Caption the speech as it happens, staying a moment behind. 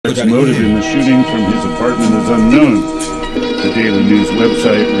His motive in the shooting from his apartment is unknown. The Daily News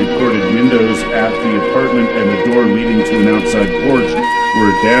website reported windows at the apartment and the door leading to an outside porch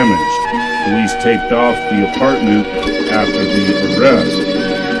were damaged. Police taped off the apartment after the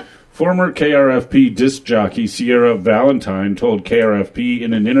arrest. Former KRFP disc jockey Sierra Valentine told KRFP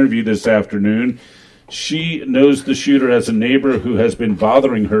in an interview this afternoon she knows the shooter as a neighbor who has been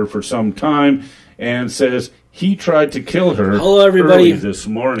bothering her for some time and says he tried to kill her early this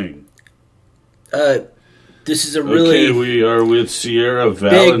morning. This is a really we are with Sierra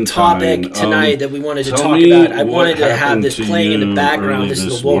Valentine. Big topic tonight that we wanted to talk about. I wanted to have this playing in the background. This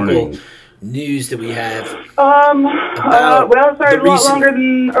is the local news that we have. Well, it started a lot longer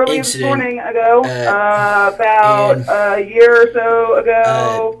than early this morning ago. About a year or so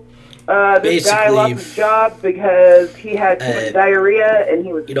ago. This guy lost his job because he had too much diarrhea and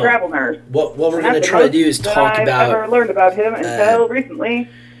he was a travel nurse. What we're going to try to do is talk about... I've never learned about him until recently.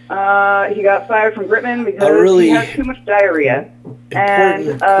 He got fired from Gritman because he had too much diarrhea.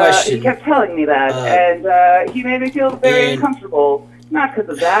 And he kept telling me that. And he made me feel very uncomfortable. Not because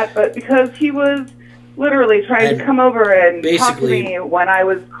of that, but because he was literally trying to come over and talk to me when I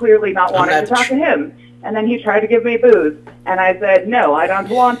was clearly not wanting to talk to him. And then he tried to give me booze. And I said, no, I don't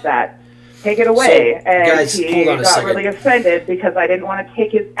want that. Take it away. So, and guys, he got really offended because I didn't want to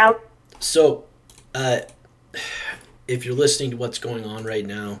take his out. So, if you're listening to what's going on right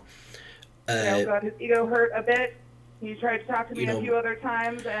now, got his ego hurt a bit. He tried to talk to me a few other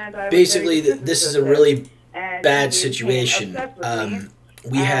times, and I basically this is a really bad situation.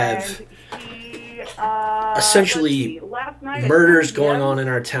 We have essentially murders going on in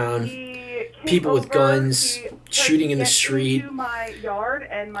our town, people with guns shooting in the street,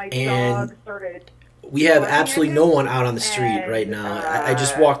 and we have absolutely no one out on the street right now. I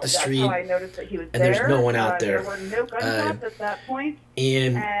just walked the street, and there's no one out there.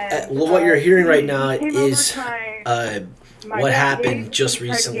 And what you're hearing right now is what happened just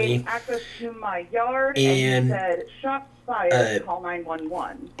recently. And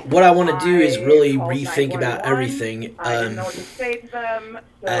what I want to do is really rethink about everything. And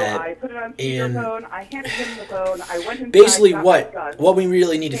basically what we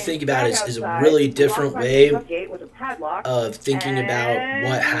really need to think about is a really different way of thinking about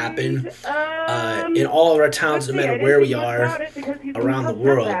what happened in all of our towns, no matter where we are around the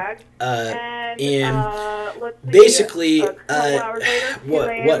world. And basically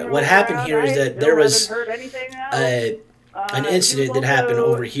what happened here is that there was an incident that happened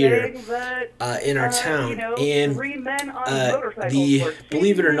over here in our town, and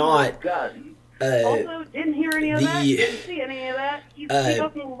believe it or not,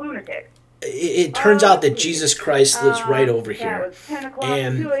 it turns out that Jesus Christ lives right over here.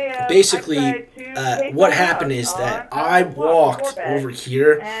 And basically what happened is that I walked over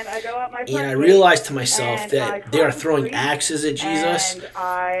here and I realized to myself that they are throwing axes at Jesus.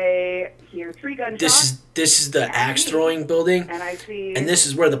 This is the axe throwing building, and this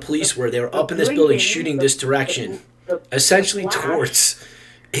is where the police were. They were up in this building shooting this direction, essentially towards...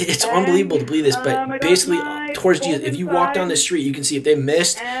 It's unbelievable to believe this, but basically towards Jesus. If you walk down the street, you can see if they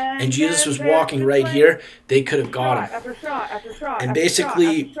missed and Jesus was walking right here, they could have got him. And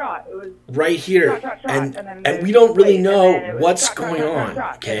basically right here, and we don't really know what's going on,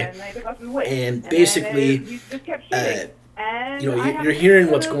 okay? And basically, you're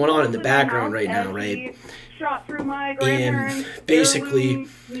hearing what's going on in the background right now, right? And basically,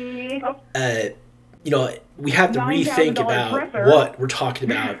 we have to rethink about what we're talking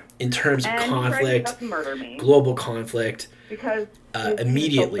about in terms of conflict, global conflict,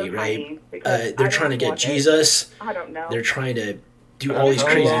 immediately, right? They're trying to get Jesus. They're trying to do all these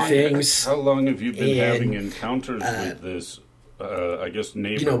crazy things. How long have you been having encounters with this? I guess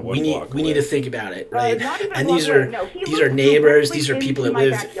neighbor. We need to think about it, right? And these are neighbors. These are people that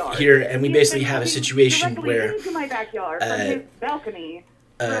live here, and we basically have a situation where.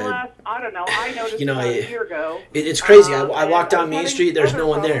 It's crazy. I walked down Main Street. There's no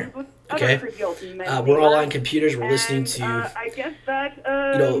one there. Okay, we're all on computers. We're listening to,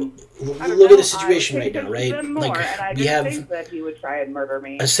 look at the situation right now, right? Like we have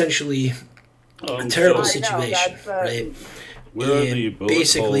essentially a terrible situation, right? And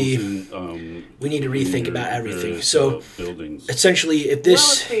basically, we need to rethink about everything. So, essentially, if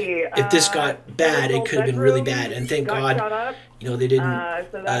this got bad, it could have been really bad. And thank God, they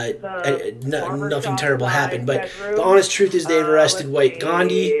didn't. Nothing terrible happened. But the honest truth is, they've arrested White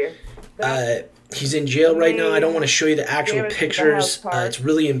Gandhi. He's in jail right now. I don't want to show you the actual pictures. It's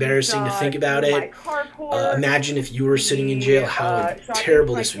really embarrassing to think about it. Imagine if you were sitting in jail, how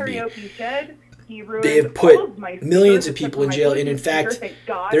terrible this would be. they have put millions of people in jail, and in fact,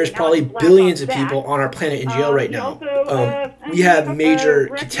 there's probably billions of people on our planet in jail right now. We have major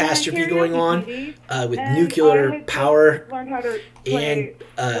catastrophe going on with nuclear power and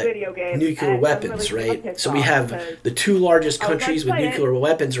nuclear weapons, right? So we have the two largest countries with nuclear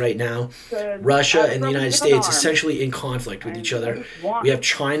weapons right now, Russia and the United States, essentially in conflict with each other. We have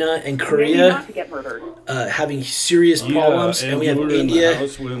China and Korea having serious problems, and we have India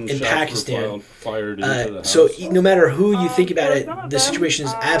and Pakistan. So no matter who you think about it, the situation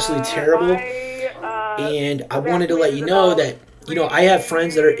is absolutely terrible. And I wanted to let you know that, you know, I have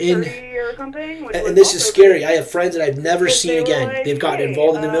friends that are in, and this is scary, I have friends that I've never seen again. They've gotten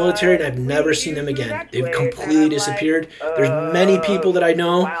involved in the military and I've never seen them again. They've completely disappeared. There's many people that I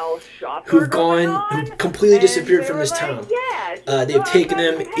know who've completely disappeared from this town. They've taken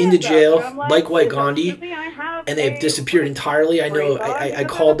them into jail, like White Gandhi, and they've disappeared entirely. I know I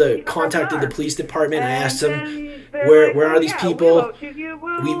contacted the police department. I asked them, where are these people?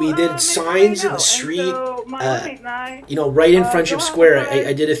 We did signs in the street, you know, right in Friendship Square.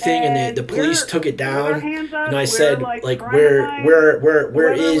 I did a thing, and the police took it down. And I said, like,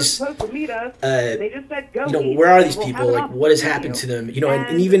 where is, you know, where are these people? Like, what has happened to them? You know,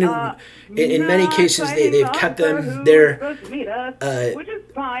 and even in many cases, they've kept them there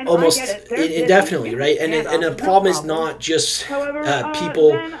almost indefinitely, right? And the problem is not just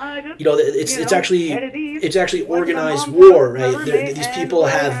people. You know, it's actually organized war, right? These people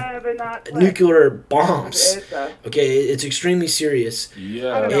have nuclear bombs. Okay, it's extremely serious.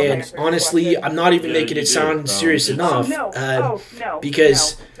 And honestly, I'm not even making it sound serious enough,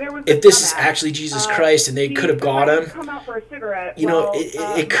 because if this is actually Jesus Christ and they could have got him, you know,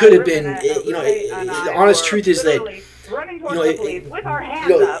 it could have been. You know, the honest truth is that,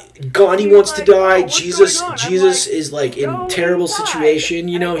 Gandhi wants to die. Jesus is like in terrible situation.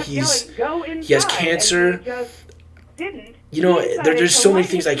 You know, he has cancer. You know, there's so many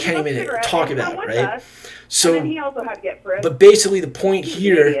things I can't even talk about, right? So, but basically the point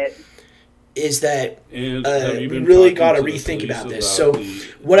here is that we really got to rethink about this. So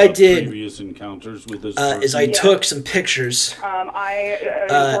what I did is I took some pictures of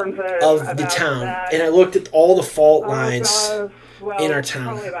the town, and I looked at all the fault lines in our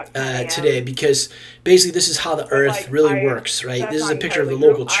town today, because basically this is how the earth really works, right? This is a picture of the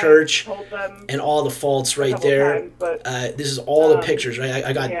local church and all the faults right there. This is all the pictures, right?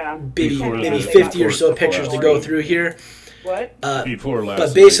 I got maybe 50 or so pictures to go through here.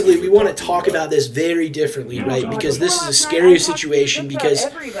 But basically, we want to talk about this very differently, right? Because this is a scary situation, because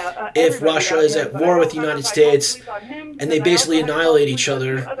if Russia is at war with the United States and they basically annihilate each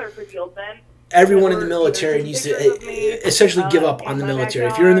other, everyone in the military needs to essentially give up on the military.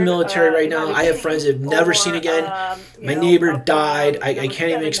 If you're in the military right now, I have friends that have never seen again. My neighbor died. I can't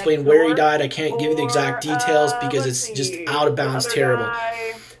even explain where he died. I can't give you the exact details because it's just out of bounds terrible.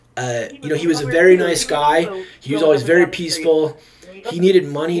 You know, he was a very nice guy. He was always very peaceful. He needed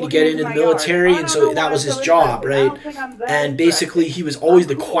money to get into the military, and so that was his job, right? And basically, he was always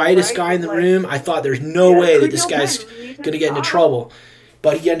the quietest guy in the room. I thought there's no way that this guy's going to get into trouble.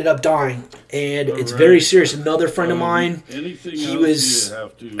 But he ended up dying, and it's very serious. Another friend of mine, he was,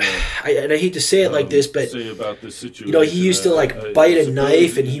 and I hate to say it like this, but, you know, he used to, like, bite a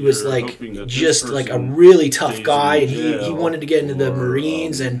knife, and he was, like, just, like, a really tough guy, and he wanted to get into the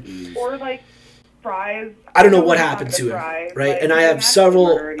Marines, and I don't know what happened to him, right? And I have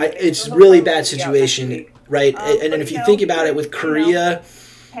several, it's a really bad situation, right? And if you think about it with Korea,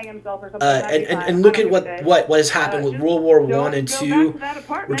 and look at what has happened with World War I and II.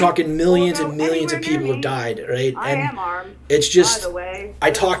 We're talking millions and millions of people have died, right? And it's just, I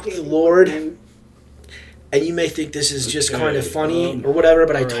talked to the Lord, and you may think this is just kind of funny or whatever,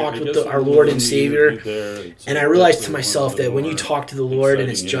 but I talked with our Lord and Savior, and I realized to myself that when you talk to the Lord and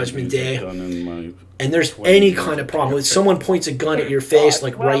it's Judgment Day, and there's any kind of problem, if someone points a gun at your face,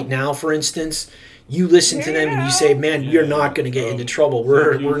 like right now, for instance, you listen to them and you say, man, you're not going to get into trouble.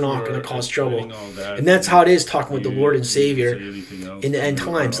 We're not going to cause trouble. And that's how it is talking with the Lord and Savior in the end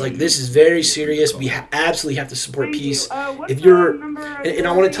times. Like, this is very serious. We absolutely have to support peace. If you're, and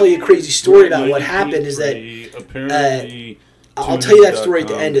I want to tell you a crazy story about what happened, is that I'll tell you that story at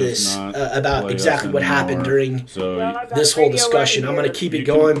the end of this, about exactly what happened during this whole discussion. I'm going to keep it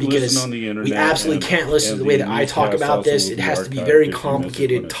going because we absolutely can't listen to the way that I talk about this. It has to be a very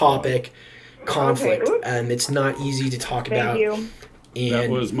complicated topic. Conflict, and it's not easy to talk about. And that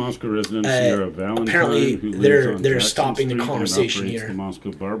was Moscow resident Sierra Valentine, apparently who they're stopping the conversation here. The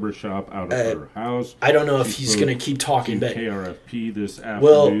Moscow barbershop out of her house. I don't know if he's going to keep talking, but KRFP this afternoon,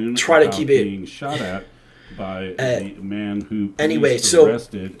 we'll try to keep it. Being shot at by the man who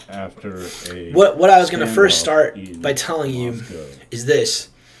arrested after a what I was going to first start by telling you is this.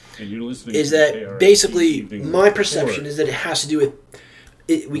 Is that basically my perception is that it has to do with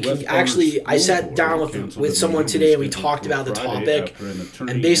we can actually, I sat down with someone today and we talked about the topic,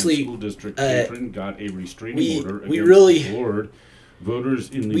 and basically we really voters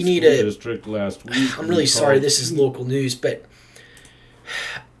in the we need school district last week. I'm really sorry, this is local news, but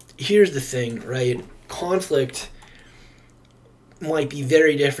here's the thing, right? Conflict might be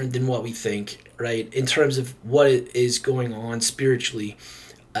very different than what we think, right? In terms of what is going on spiritually.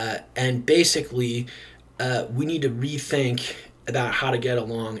 And basically, we need to rethink about how to get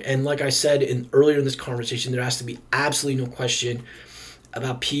along. And like I said earlier in this conversation, there has to be absolutely no question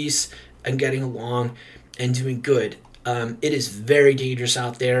about peace and getting along and doing good. It is very dangerous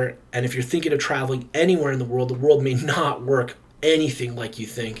out there, and if you're thinking of traveling anywhere in the world may not work anything like you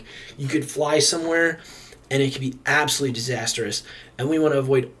think. You could fly somewhere, and it could be absolutely disastrous, and we want to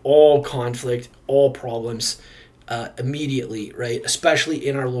avoid all conflict, all problems immediately, right? Especially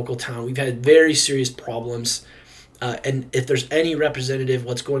in our local town. We've had very serious problems, and if there's any representative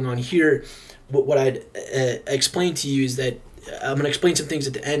what's going on here, what I'd explain to you is that I'm going to explain some things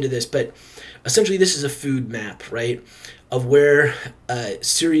at the end of this, but essentially this is a food map, right, of where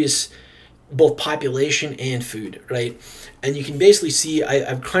serious both population and food, right? And you can basically see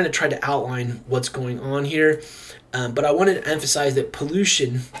I've kind of tried to outline what's going on here, but I wanted to emphasize that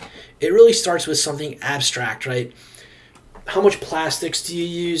pollution, it really starts with something abstract, right? How much plastics do you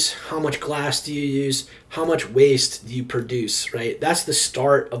use? How much glass do you use? How much waste do you produce, right? That's the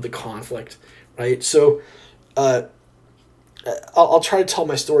start of the conflict, right? So I'll try to tell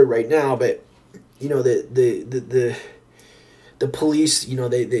my story right now, but you know, the police, you know,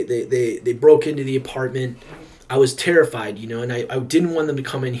 they broke into the apartment. I was terrified, you know, and I didn't want them to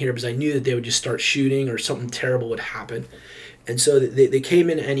come in here because I knew that they would just start shooting or something terrible would happen. And so they came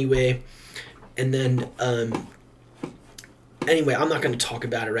in anyway. And then, anyway, I'm not going to talk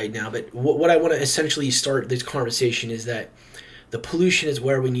about it right now, but what I want to essentially start this conversation is that the pollution is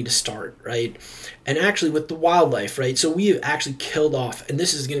where we need to start, right? And actually with the wildlife, right? So we have actually killed off, and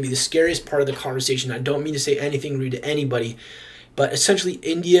this is going to be the scariest part of the conversation. I don't mean to say anything rude to anybody, but essentially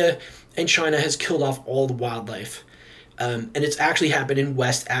India and China has killed off all the wildlife. And it's actually happened in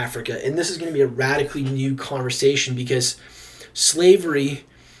West Africa. And this is going to be a radically new conversation because slavery,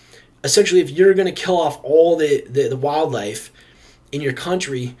 essentially if you're going to kill off all the wildlife in your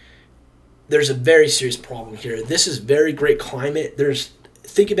country, there's a very serious problem here. This is very great climate.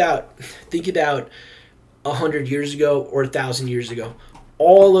 Think about 100 years ago or 1,000 years ago.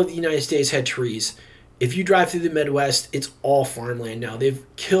 All of the United States had trees. If you drive through the Midwest, it's all farmland now. They've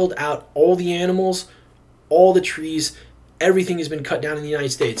killed out all the animals, all the trees. Everything has been cut down in the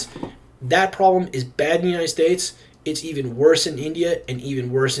United States. That problem is bad in the United States. It's even worse in India and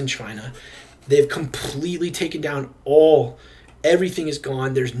even worse in China. They've completely taken down everything is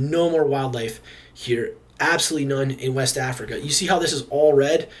gone. There's no more wildlife here. Absolutely none in West Africa. You see how this is all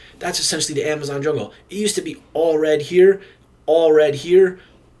red? That's essentially the Amazon jungle. It used to be all red here, all red here,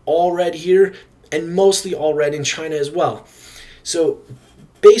 all red here, and mostly all red in China as well. So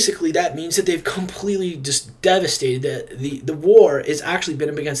basically that means that they've completely just devastated the war has actually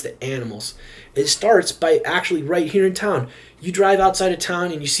been against the animals. It starts by actually right here in town. You drive outside of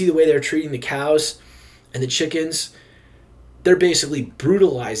town and you see the way they're treating the cows and the chickens. They're basically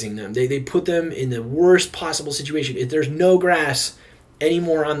brutalizing them. They put them in the worst possible situation. If there's no grass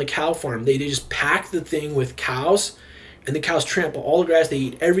anymore on the cow farm, they just pack the thing with cows, and the cows trample all the grass. They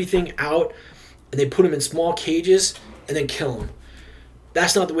eat everything out, and they put them in small cages and then kill them.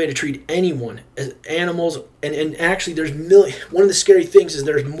 That's not the way to treat anyone as animals. And actually, one of the scary things is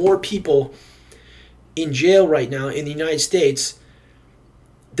there's more people in jail right now in the United States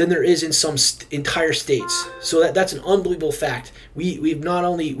than there is in some entire states. So that's an unbelievable fact. We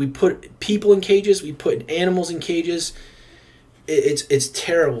put people in cages, we put animals in cages. It's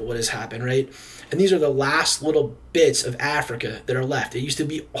terrible what has happened, right? And these are the last little bits of Africa that are left. It used to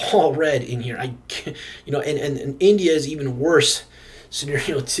be all red in here. And India is even worse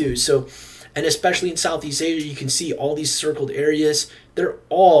scenario too. So, and especially in Southeast Asia, you can see all these circled areas. They're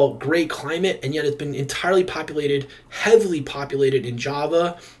all great climate, and yet it's been entirely populated, heavily populated in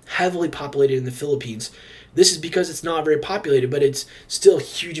Java, heavily populated in the Philippines. This is because it's not very populated, but it's still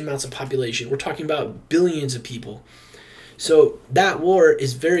huge amounts of population. We're talking about billions of people. So that war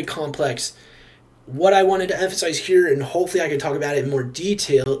is very complex. What I wanted to emphasize here, and hopefully I can talk about it in more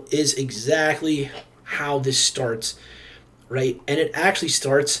detail, is exactly how this starts, right? And it actually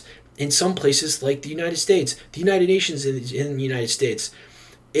starts in some places like the United States. The United Nations in the United States.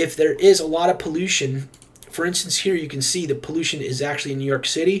 If there is a lot of pollution for instance, here you can see the pollution is actually in New York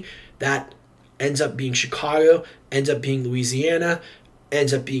City. That ends up being Chicago, ends up being Louisiana,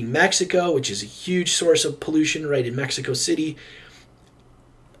 ends up being Mexico, which is a huge source of pollution right in Mexico City.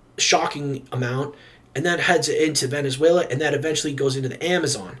 Shocking amount. And that heads into Venezuela, and that eventually goes into the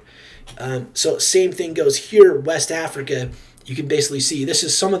Amazon. So same thing goes here, West Africa. You can basically see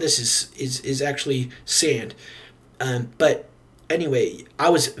some of this is actually sand. But anyway, I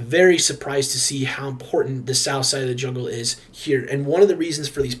was very surprised to see how important the south side of the jungle is here. And one of the reasons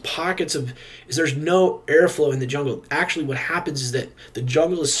for these pockets is there's no airflow in the jungle. Actually, what happens is that the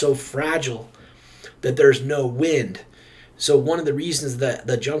jungle is so fragile that there's no wind. So one of the reasons that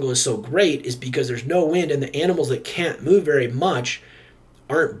the jungle is so great is because there's no wind, and the animals that can't move very much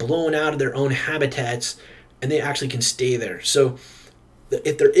aren't blown out of their own habitats, and they actually can stay there. So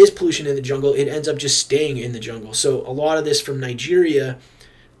if there is pollution in the jungle, it ends up just staying in the jungle. So a lot of this from Nigeria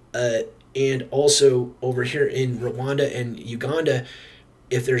and also over here in Rwanda and Uganda,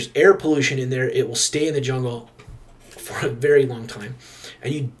 if there's air pollution in there, it will stay in the jungle for a very long time.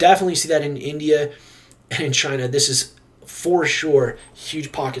 And you definitely see that in India and in China. This is for sure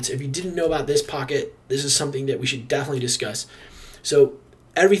huge pockets. If you didn't know about this pocket, this is something that we should definitely discuss. So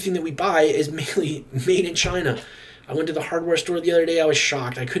everything that we buy is mainly made in China. I went to the hardware store the other day. I was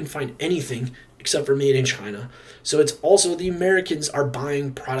shocked. I couldn't find anything except for made in China. So it's also the Americans are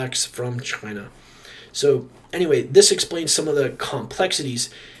buying products from China. So anyway, this explains some of the complexities.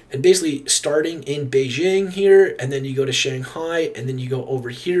 And basically starting in Beijing here, and then you go to Shanghai, and then you go over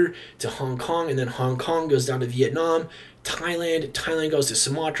here to Hong Kong, and then Hong Kong goes down to Vietnam, Thailand goes to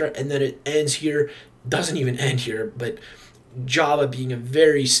Sumatra, and then it ends here. Doesn't even end here, but Java being a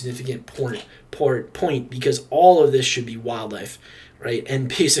very significant point because all of this should be wildlife, right? And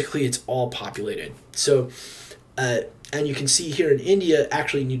basically it's all populated. So, and you can see here in India,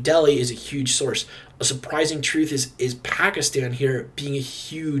 actually New Delhi is a huge source. A surprising truth is Pakistan here being a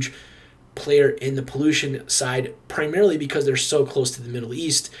huge player in the pollution side, primarily because they're so close to the Middle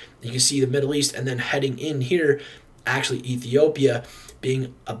East. You can see the Middle East, and then heading in here, actually Ethiopia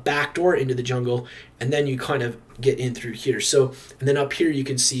being a backdoor into the jungle, and then you kind of get in through here. So, and then up here you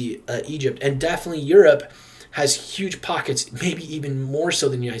can see Egypt, and definitely Europe has huge pockets, maybe even more so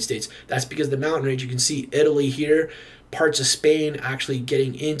than the United States. That's because of the mountain range. You can see Italy here, parts of Spain actually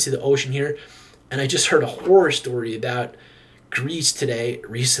getting into the ocean here. And I just heard a horror story about Greece today,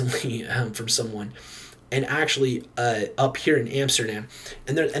 recently, from someone, and actually up here in Amsterdam.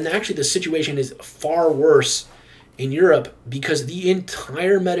 And actually the situation is far worse in Europe because the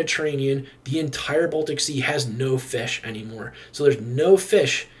entire Mediterranean, the entire Baltic Sea has no fish anymore. So there's no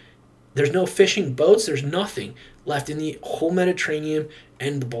fish. There's no fishing boats. There's nothing left in the whole Mediterranean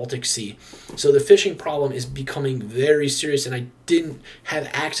and the Baltic Sea. So the fishing problem is becoming very serious, and I didn't have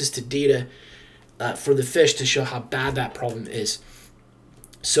access to data for the fish to show how bad that problem is.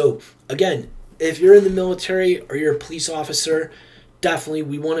 So again, if you're in the military or you're a police officer, definitely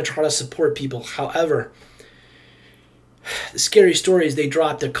we want to try to support people. However, the scary story is they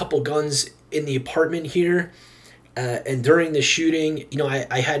dropped a couple guns in the apartment here, and during the shooting,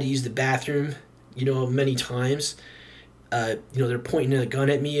 I had to use the bathroom, many times. They're pointing a gun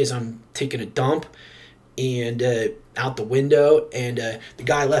at me as I'm taking a dump, and out the window, and the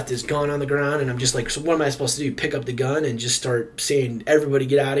guy left his gun on the ground, and I'm just like, so what am I supposed to do? Pick up the gun and just start saying, everybody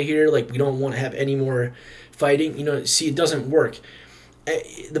get out of here, like we don't want to have any more fighting. See, it doesn't work.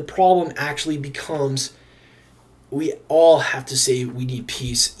 The problem actually becomes we all have to say we need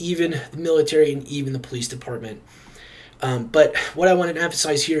peace, even the military and even the police department. But what I wanted to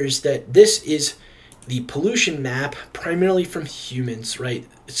emphasize here is that this is the pollution map primarily from humans, right?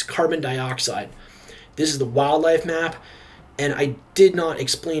 It's carbon dioxide. This is the wildlife map, and I did not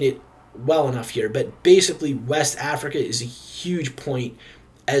explain it well enough here, but basically West Africa is a huge point,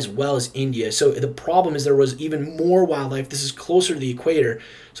 as well as India. So the problem is there was even more wildlife. This is closer to the equator.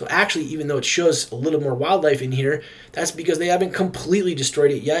 So actually, even though it shows a little more wildlife in here, that's because they haven't completely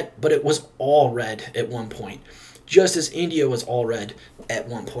destroyed it yet, but it was all red at one point, just as India was all red at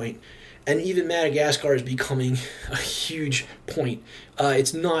one point. And even Madagascar is becoming a huge point.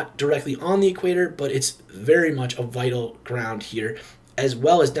 It's not directly on the equator, but it's very much a vital ground here, as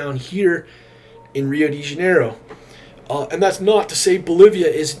well as down here in Rio de Janeiro. And that's not to say Bolivia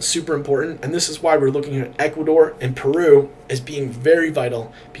isn't super important, and this is why we're looking at Ecuador and Peru as being very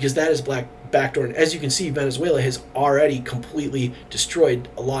vital, because that is black backdoor. And as you can see, Venezuela has already completely destroyed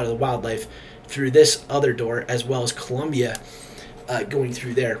a lot of the wildlife through this other door, as well as Colombia going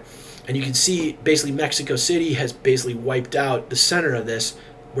through there. And you can see basically Mexico City has basically wiped out the center of this,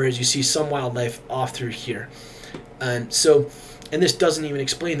 whereas you see some wildlife off through here. So and this doesn't even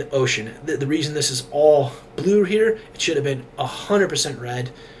explain the ocean. The reason this is all blue here, it should have been 100%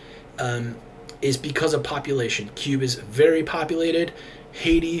 red, is because of population. Cuba is very populated.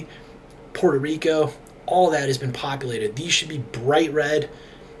 Haiti, Puerto Rico, all that has been populated. These should be bright red.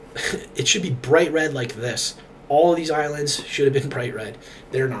 It should be bright red like this. All of these islands should have been bright red.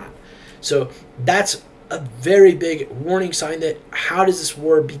 They're not. So that's a very big warning sign that how does this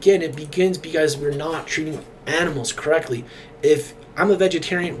war begin? It begins because we're not treating animals correctly. If I'm a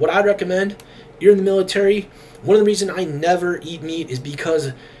vegetarian, what I'd recommend, you're in the military, one of the reasons I never eat meat is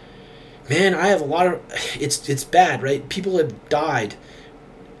because, man, I have a lot of, it's bad, right? People have died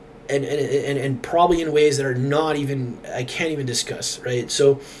and probably in ways that are not even, I can't even discuss, right?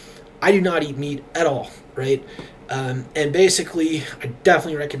 So I do not eat meat at all, right? And basically, I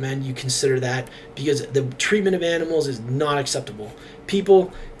definitely recommend you consider that because the treatment of animals is not acceptable.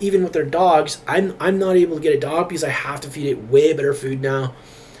 People, even with their dogs, I'm not able to get a dog because I have to feed it way better food now,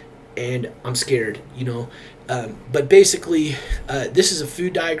 and I'm scared, you know. But basically, this is a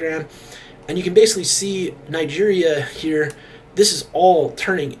food diagram, and you can basically see Nigeria here. This is all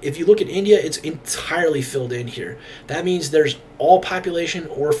turning. If you look at India, it's entirely filled in here. That means there's all population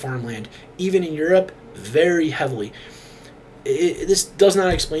or farmland. Even in Europe, very heavily. This does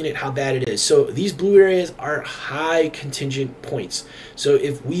not explain it how bad it is. So these blue areas are high contingent points. So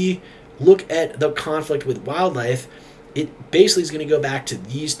if we look at the conflict with wildlife, it basically is going to go back to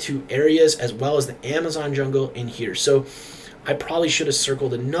these two areas as well as the Amazon jungle in here. So I probably should have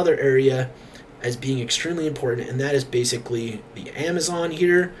circled another area as being extremely important, and that is basically the Amazon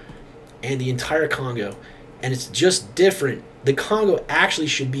here and the entire Congo. And it's just different. The Congo actually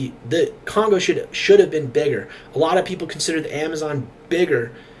should be, the Congo should have been bigger. A lot of people consider the Amazon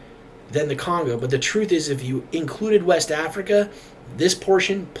bigger than the Congo, but the truth is if you included West Africa, this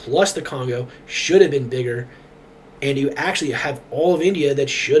portion plus the Congo should have been bigger, and you actually have all of India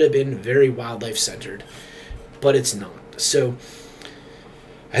that should have been very wildlife centered, but it's not. So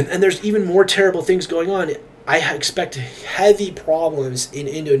and there's even more terrible things going on. I expect heavy problems in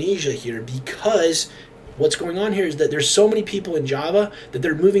Indonesia here because what's going on here is that there's so many people in Java that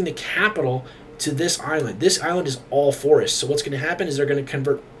they're moving the capital to this island. This island is all forest. So what's going to happen is they're going to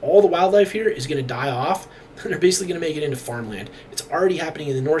convert all the wildlife here is going to die off. And they're basically going to make it into farmland. It's already happening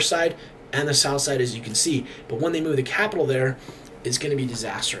in the north side and the south side, as you can see. But when they move the capital there, it's going to be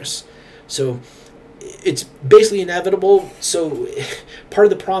disastrous. So it's basically inevitable. So part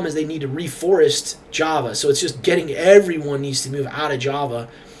of the problem is they need to reforest Java. So it's just getting everyone needs to move out of Java.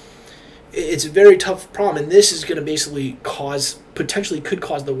 It's a very tough problem, and this is going to basically potentially could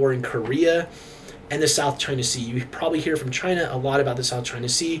cause the war in Korea and the South China Sea. You probably hear from China a lot about the South China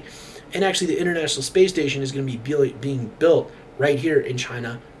Sea, and actually the International Space Station is going to be being built right here in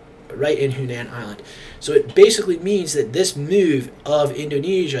China, right in Hunan Island. So it basically means that this move of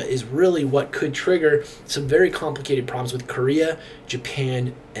Indonesia is really what could trigger some very complicated problems with Korea,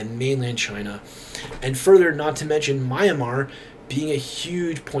 Japan, and mainland China. And further, not to mention Myanmar being a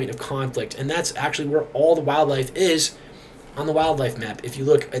huge point of conflict. And that's actually where all the wildlife is on the wildlife map. If you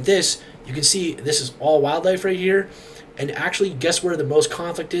look at this, you can see this is all wildlife right here. And actually, guess where the most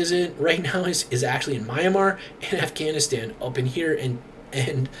conflict is in right now is actually in Myanmar and Afghanistan, up in here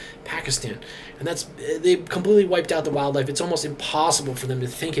and Pakistan. And they've completely wiped out the wildlife. It's almost impossible for them to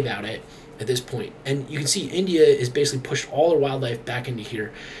think about it at this point. And you can see India is basically pushed all their wildlife back into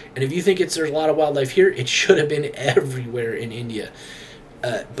here. And if you think there's a lot of wildlife here, it should have been everywhere in India.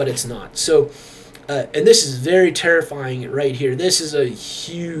 But it's not. So, and this is very terrifying right here. This is a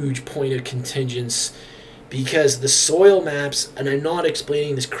huge point of contingence because the soil maps, and I'm not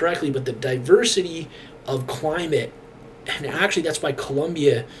explaining this correctly, but the diversity of climate, and actually that's why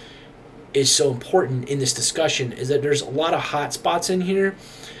Colombia is so important in this discussion, is that there's a lot of hot spots in here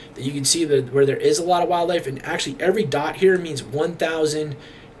that you can see that where there is a lot of wildlife, and actually every dot here means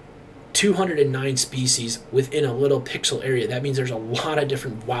 1,209 species within a little pixel area. That means there's a lot of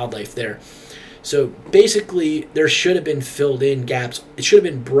different wildlife there. So basically there should have been filled in gaps. It should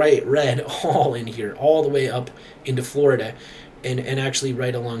have been bright red all in here, all the way up into Florida, and actually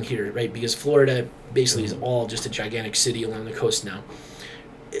right along here, right? Because Florida basically is all just a gigantic city along the coast now.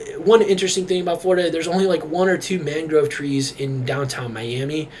 One interesting thing about Florida, there's only like 1 or 2 mangrove trees in downtown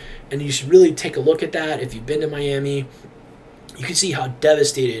Miami, and you should really take a look at that. If you've been to Miami, you can see how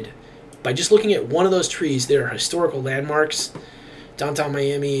devastated, by just looking at one of those trees, there are historical landmarks. Downtown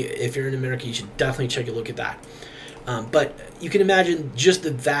Miami, if you're in America, you should definitely take a look at that. But you can imagine just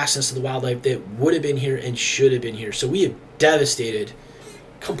the vastness of the wildlife that would have been here and should have been here. So we have devastated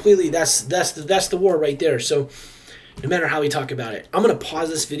completely. That's the war right there. So no matter how we talk about it, I'm going to pause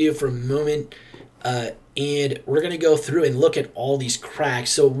this video for a moment. And we're going to go through and look at all these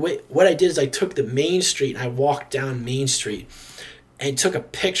cracks. So what I did is I took the main street and I walked down Main Street and took a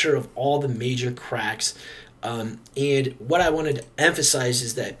picture of all the major cracks. And what I wanted to emphasize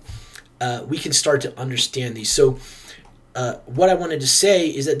is that we can start to understand these. So what I wanted to say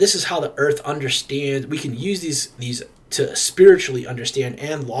is that this is how the earth understands. We can use these to spiritually understand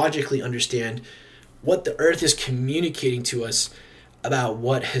and logically understand what the earth is communicating to us about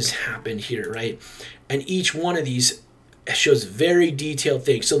what has happened here, right? And each one of these shows very detailed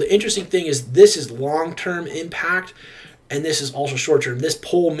things. So the interesting thing is this is long-term impact, and this is also short-term. This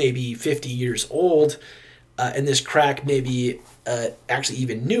pole may be 50 years old, and this crack may be actually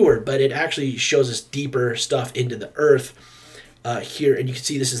even newer, but it actually shows us deeper stuff into the earth here. And you can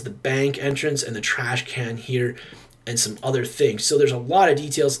see this is the bank entrance and the trash can here and some other things. So there's a lot of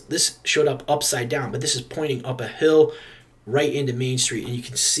details. This showed up upside down, but this is pointing up a hill right into Main Street, and you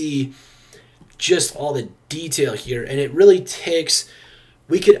can see just all the detail here. And it really takes,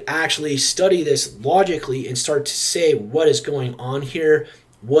 we could actually study this logically and start to say what is going on here,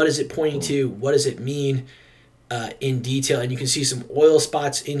 what is it pointing to, what does it mean in detail. And you can see some oil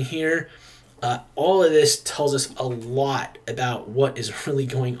spots in here. All of this tells us a lot about what is really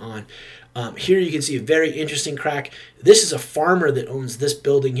going on. Here you can see a very interesting crack. This is a farmer that owns this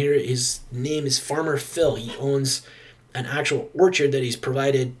building here. His name is Farmer Phil. He owns an actual orchard that he's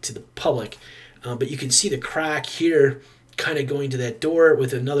provided to the public. But you can see the crack here kind of going to that door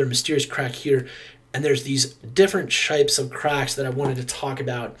with another mysterious crack here. And there's these different types of cracks that I wanted to talk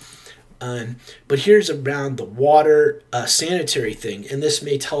about. But here's around the water sanitary thing. And this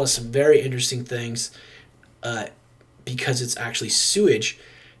may tell us some very interesting things because it's actually sewage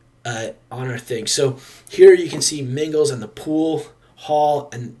on our thing. So here you can see Mingles and the pool hall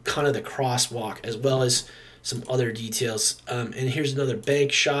and kind of the crosswalk, as well as some other details. And here's another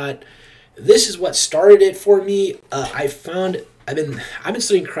bank shot. This is what started it for me. I've been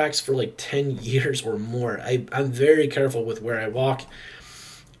studying cracks for like 10 years or more. I'm very careful with where I walk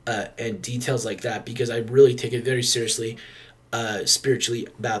and details like that, because I really take it very seriously spiritually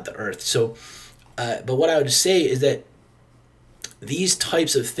about the earth. So but what I would say is that these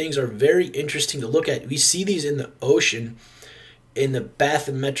types of things are very interesting to look at. We see these in the ocean, in the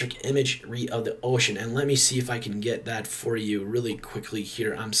bathymetric imagery of the ocean. And let me see if I can get that for you really quickly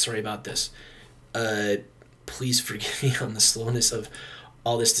here. I'm sorry about this. Please forgive me on the slowness of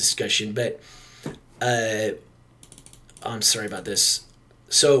all this discussion, but I'm sorry about this.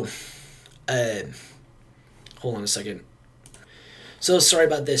 So hold on a second. So sorry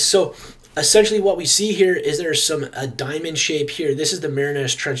about this. So essentially what we see here is there's a diamond shape here. This is the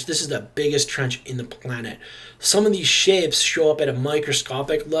Marianas Trench. This is the biggest trench in the planet. Some of these shapes show up at a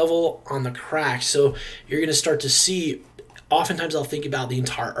microscopic level on the cracks. So you're going to start to see, oftentimes I'll think about the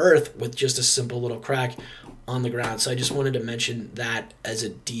entire earth with just a simple little crack on the ground. So I just wanted to mention that as a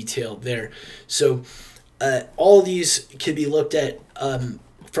detail there. So all of these can be looked at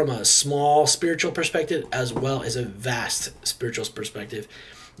from a small spiritual perspective as well as a vast spiritual perspective.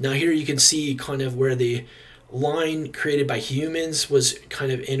 Now here you can see kind of where the line created by humans was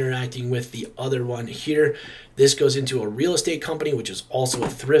kind of interacting with the other one here. This goes into a real estate company, which is also a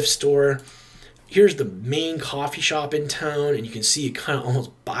thrift store. Here's the main coffee shop in town, and you can see it kind of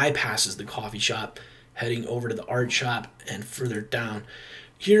almost bypasses the coffee shop, heading over to the art shop and further down.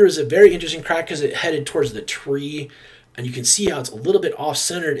 Here is a very interesting crack because it headed towards the tree, and you can see how it's a little bit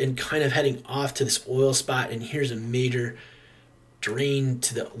off-centered and kind of heading off to this oil spot. And here's a major drain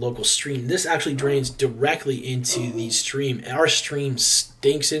to the local stream. This actually drains directly into the stream. Our stream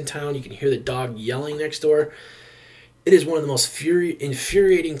stinks in town. You can hear the dog yelling next door. It is one of the most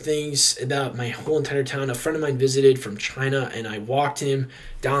infuriating things about my whole entire town. A friend of mine visited from China, and I walked him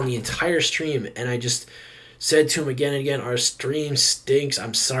down the entire stream, and I just said to him again and again, our stream stinks.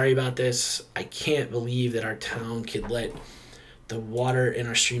 I'm sorry about this. I can't believe that our town could let the water in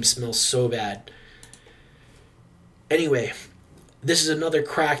our stream smell so bad. Anyway, this is another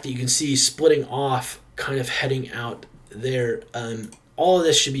crack that you can see splitting off, kind of heading out there. All of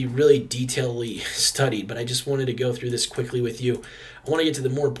this should be really detailedly studied, but I just wanted to go through this quickly with you. I want to get to the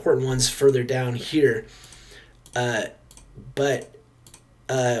more important ones further down here. What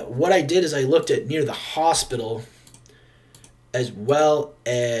I did is I looked at near the hospital as well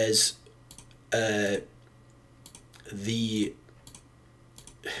as I'm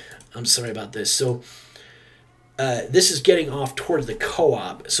sorry about this. So this is getting off towards the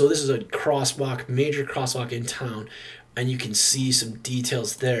co-op. So this is a crosswalk, major crosswalk in town, and you can see some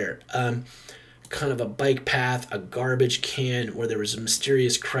details there. Kind of a bike path, a garbage can where there was a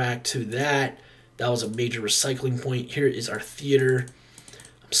mysterious crack to that. That was a major recycling point. Here is our theater.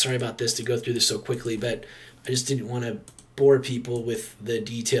 I'm sorry about this to go through this so quickly, but I just didn't want to bore people with the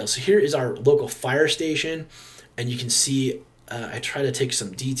details. So here is our local fire station, and you can see I try to take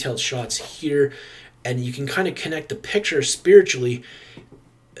some detailed shots here, and you can kind of connect the picture spiritually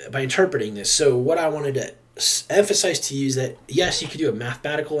by interpreting this. So what I wanted to emphasize to you is that, yes, you could do a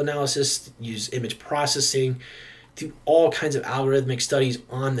mathematical analysis, use image processing, do all kinds of algorithmic studies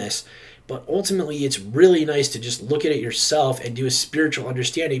on this, but ultimately it's really nice to just look at it yourself and do a spiritual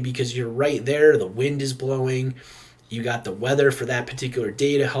understanding, because you're right there, the wind is blowing, you got the weather for that particular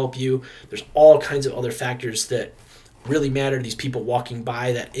day to help you, there's all kinds of other factors that really matter. These people walking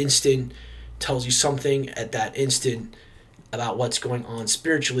by, that instant tells you something at that instant about what's going on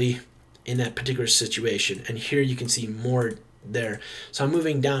spiritually in that particular situation. And here you can see more there. So I'm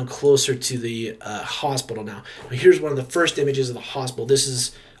moving down closer to the hospital now. Here's one of the first images of the hospital. This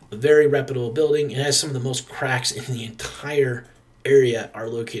is a very reputable building. It has some of the most cracks in the entire area are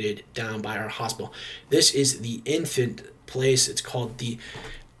located down by our hospital. This is the infant place. It's called the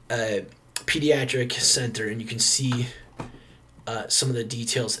pediatric center, and you can see some of the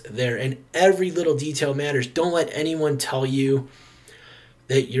details there, and every little detail matters. Don't let anyone tell you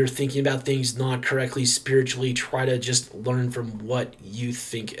that you're thinking about things not correctly spiritually. Try to just learn from what you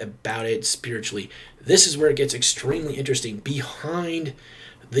think about it spiritually. This is where it gets extremely interesting. Behind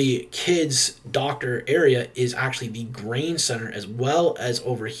the kids doctor area is actually the grain center, as well as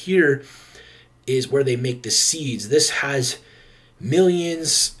over here is where they make the seeds. This has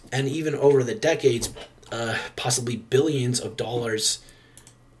millions, and even over the decades, possibly billions of dollars.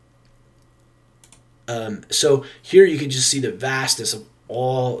 So here you can just see the vastness of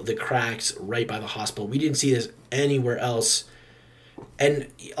all the cracks right by the hospital. We didn't see this anywhere else. And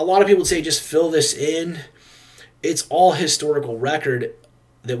a lot of people say just fill this in. It's all historical record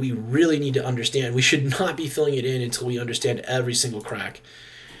that we really need to understand. We should not be filling it in until we understand every single crack.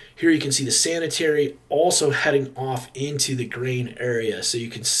 Here you can see the sanitary also heading off into the grain area, so you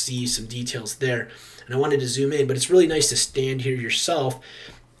can see some details there. And I wanted to zoom in, but it's really nice to stand here yourself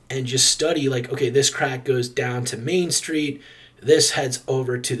and just study, like, okay, this crack goes down to Main Street, this heads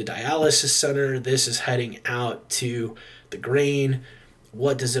over to the dialysis center, this is heading out to the grain.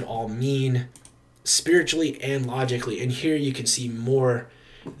 What does it all mean spiritually and logically? And here you can see more.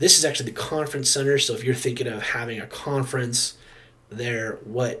 This is actually the conference center, so if you're thinking of having a conference there,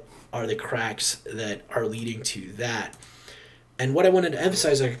 what are the cracks that are leading to that? And what I wanted to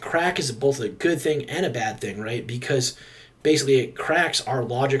emphasize, like, a crack is both a good thing and a bad thing, right? Because basically it cracks our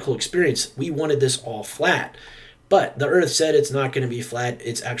logical experience. We wanted this all flat, but the earth said it's not going to be flat.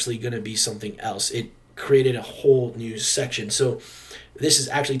 It's actually going to be something else. It created a whole new section. So this is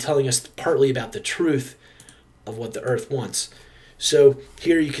actually telling us partly about the truth of what the earth wants. So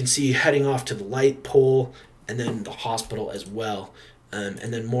here you can see heading off to the light pole, and then the hospital as well. And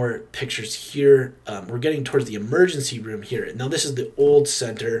then more pictures here. We're getting towards the emergency room here. Now this is the old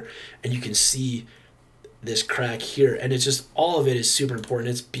center, and you can see this crack here. And it's just, all of it is super important.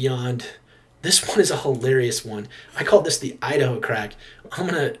 It's beyond, this one is a hilarious one. I call this the Idaho crack. I'm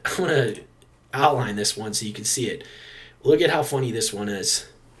gonna outline this one so you can see it. Look at how funny this one is.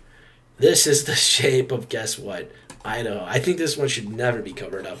 This is the shape of, guess what? Idaho. I think this one should never be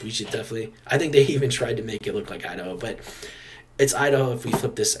covered up. We should definitely, I think they even tried to make it look like Idaho, but it's Idaho if we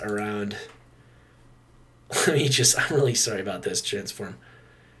flip this around. Let me just, I'm really sorry about this, transform.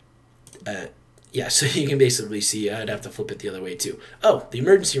 Yeah, so you can basically see, I'd have to flip it the other way too. Oh, the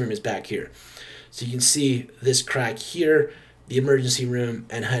emergency room is back here. So you can see this crack here, the emergency room,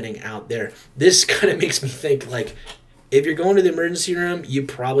 and heading out there. This kind of makes me think, like, if you're going to the emergency room, you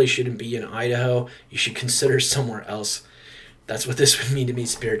probably shouldn't be in Idaho. You should consider somewhere else. That's what this would mean to me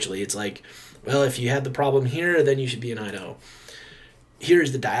spiritually. It's like, well, if you had the problem here, then you should be in Idaho.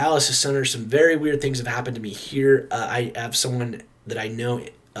 Here's the dialysis center. Some very weird things have happened to me here. I have someone that I know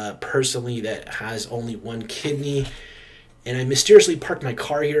personally that has only one kidney, and I mysteriously parked my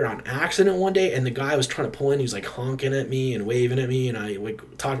car here on accident one day, and the guy was trying to pull in. He was like honking at me and waving at me, and I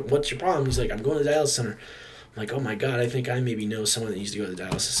like talking, what's your problem? He's like, I'm going to the dialysis center. I'm like, oh my God, I think I maybe know someone that used to go to the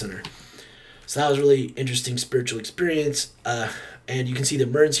dialysis center. So that was really interesting spiritual experience. And you can see the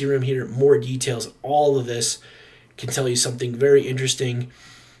emergency room here, more details. All of this can tell you something very interesting.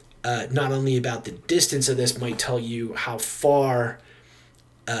 Not only about the distance of this, might tell you how far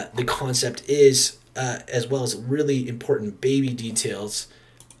the concept is, as well as really important baby details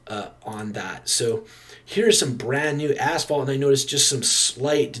on that. So here's some brand new asphalt, and I noticed just some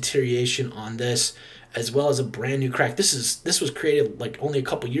slight deterioration on this, as well as a brand new crack. This was created like only a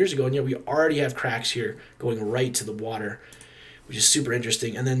couple years ago, and yet we already have cracks here going right to the water, which is super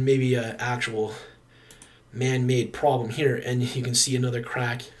interesting. And then maybe actual man-made problem here. And you can see another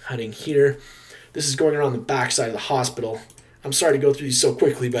crack heading here. This is going around the back side of the hospital. I'm sorry to go through these so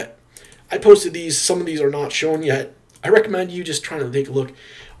quickly, but I posted these. Some of these are not shown yet. I recommend you just trying to take a look.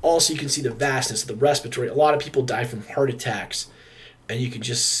 Also, you can see the vastness of the respiratory. A lot of people die from heart attacks, and you can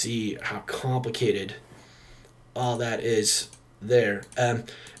just see how complicated all that is there. And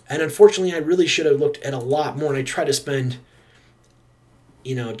unfortunately, I really should have looked at a lot more, and I tried to spend,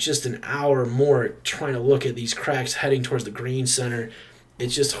 you know, just an hour more trying to look at these cracks heading towards the grain center.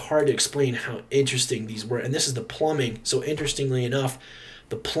 It's just hard to explain how interesting these were. And this is the plumbing. So interestingly enough,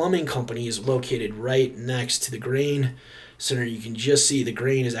 the plumbing company is located right next to the grain center. You can just see the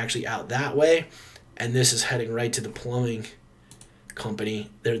grain is actually out that way, and this is heading right to the plumbing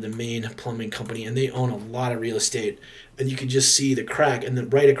company. They're the main plumbing company, and they own a lot of real estate. And you can just see the crack, and then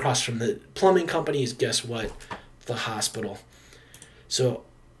right across from the plumbing company is, guess what? The hospital. So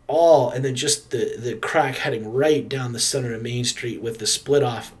and then just the crack heading right down the center of Main Street with the split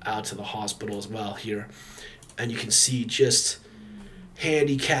off out to the hospital as well here. And you can see just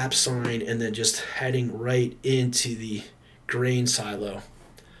handicap sign, and then just heading right into the grain silo.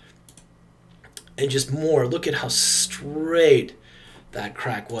 And just more, look at how straight that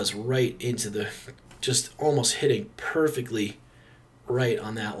crack was right into the, just almost hitting perfectly right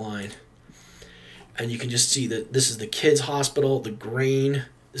on that line. And you can just see that this is the kids' hospital, the grain,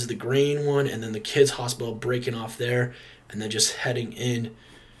 this is the grain one, and then the kids' hospital breaking off there, and then just heading in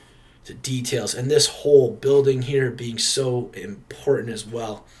to details. And this whole building here being so important as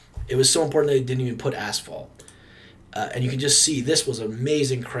well. It was so important that they didn't even put asphalt. And you can just see this was an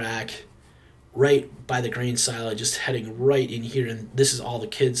amazing crack right by the grain silo, just heading right in here. And this is all the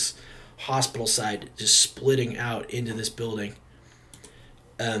kids' hospital side just splitting out into this building.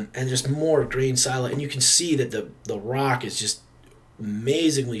 And just more grain silo. And you can see that the rock is just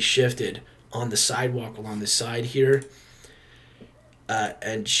amazingly shifted on the sidewalk along the side here.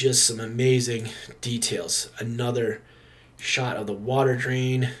 And just some amazing details. Another shot of the water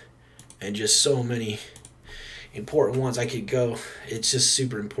drain, and just so many important ones. I could go. It's just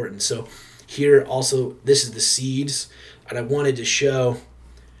super important. So here also, this is the seeds, and I wanted to show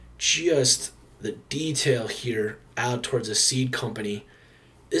just the detail here out towards a seed company.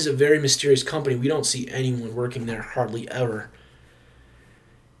 This is a very mysterious company. We don't see anyone working there hardly ever,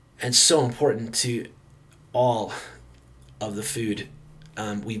 and so important to all of the food.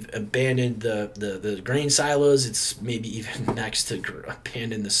 We've abandoned the grain silos. It's maybe even next to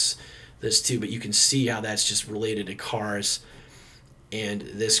abandon this too, but you can see how that's just related to cars and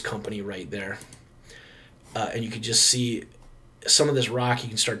this company right there. And you can just see some of this rock you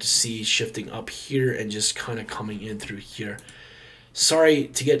can start to see shifting up here and just kind of coming in through here. Sorry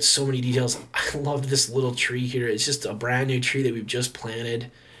to get so many details. I love this little tree here. It's just a brand new tree that we've just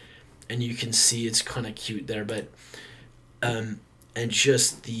planted, and you can see it's kind of cute there. But and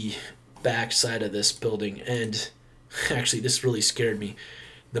just the back side of this building, and actually this really scared me.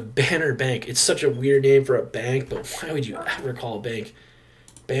 The Banner Bank. It's such a weird name for a bank, but why would you ever call a bank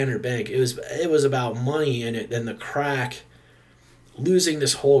Banner Bank? It was about money, and the crack, losing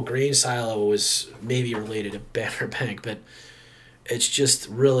this whole grain silo was maybe related to Banner Bank, but it's just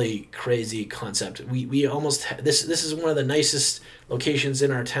really crazy concept. We almost this is one of the nicest locations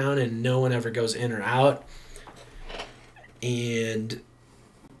in our town, and no one ever goes in or out. And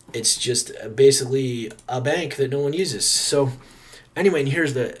it's just basically a bank that no one uses. So anyway, and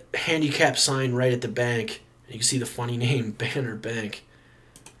here's the handicap sign right at the bank. You can see the funny name, Banner Bank.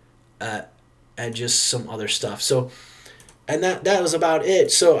 And just some other stuff. So, and that was about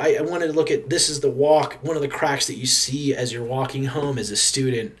it. So I wanted to look at, this is the walk, one of the cracks that you see as you're walking home as a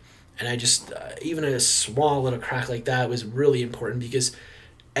student. And I just, even a small little crack like that was really important, because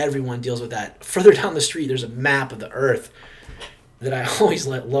everyone deals with that. Further down the street, there's a map of the earth that I always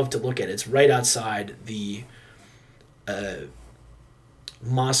love to look at. It's right outside the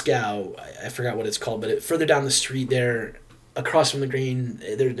Moscow, I forgot what it's called, but further down the street there, across from the green,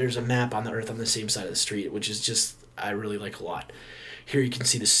 there's a map on the earth on the same side of the street, which is just, I really like a lot. Here you can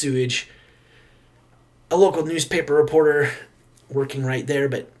see the sewage. A local newspaper reporter working right there,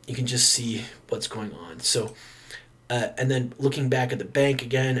 but you can just see what's going on. So, and then looking back at the bank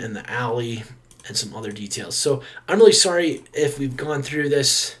again and the alley and some other details. So I'm really sorry if we've gone through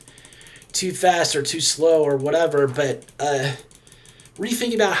this too fast or too slow or whatever, but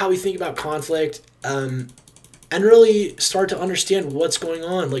rethink about how we think about conflict, and really start to understand what's going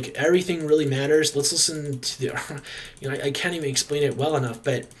on. Like, everything really matters. Let's listen to the, I can't even explain it well enough,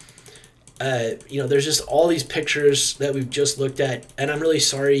 but there's just all these pictures that we've just looked at, and I'm really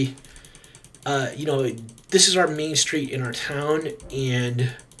sorry. This is our main street in our town,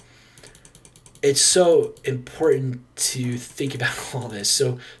 and it's so important to think about all this.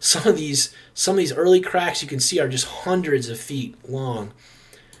 So some of these early cracks you can see are just hundreds of feet long.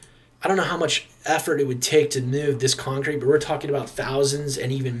 I don't know how much effort it would take to move this concrete, but we're talking about thousands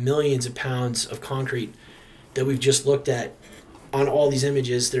and even millions of pounds of concrete that we've just looked at on all these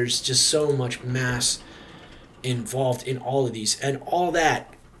images. There's just so much mass involved in all of these, and all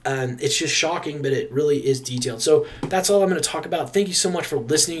that. It's just shocking, but it really is detailed. So that's all I'm going to talk about. Thank you so much for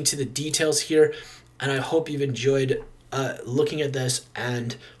listening to the details here, and I hope you've enjoyed looking at this,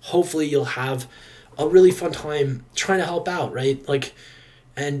 and hopefully you'll have a really fun time trying to help out, right? Like,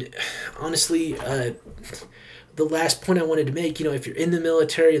 and honestly, the last point I wanted to make, if you're in the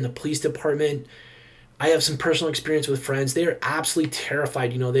military, in the police department, I have some personal experience with friends. They are absolutely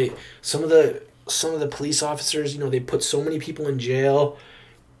terrified. Some of the police officers, they put so many people in jail.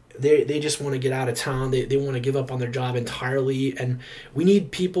 They just want to get out of town. They want to give up on their job entirely. And we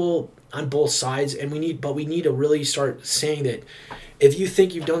need people on both sides, and we need to really start saying that if you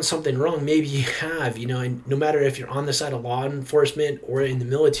think you've done something wrong, maybe you have, and no matter if you're on the side of law enforcement or in the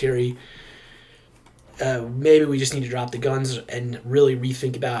military, maybe we just need to drop the guns and really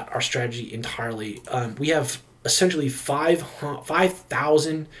rethink about our strategy entirely. We have essentially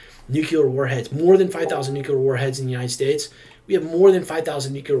 5,000 nuclear warheads, more than 5,000 nuclear warheads in the United States. We have more than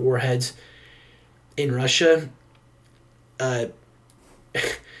 5,000 nuclear warheads in Russia.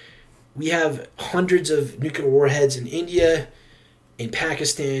 We have hundreds of nuclear warheads in India, in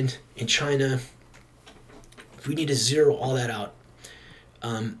Pakistan, in China. We need to zero all that out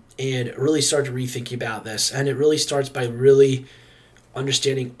and really start to rethink about this. And it really starts by really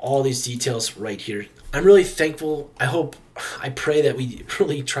understanding all these details right here. I'm really thankful. I pray that we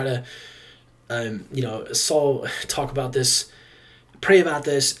really try to, talk about this, pray about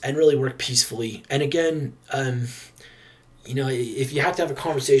this, and really work peacefully. And again, if you have to have a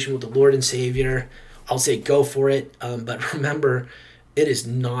conversation with the Lord and Savior, I'll say go for it. But remember, it is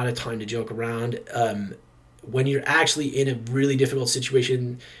not a time to joke around. When you're actually in a really difficult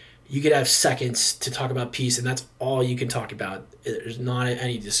situation, you could have seconds to talk about peace, and that's all you can talk about. There's not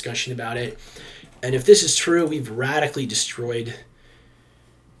any discussion about it. And if this is true, we've radically destroyed.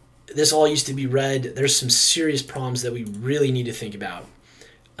 This all used to be red. There's some serious problems that we really need to think about.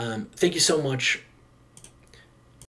 Thank you so much.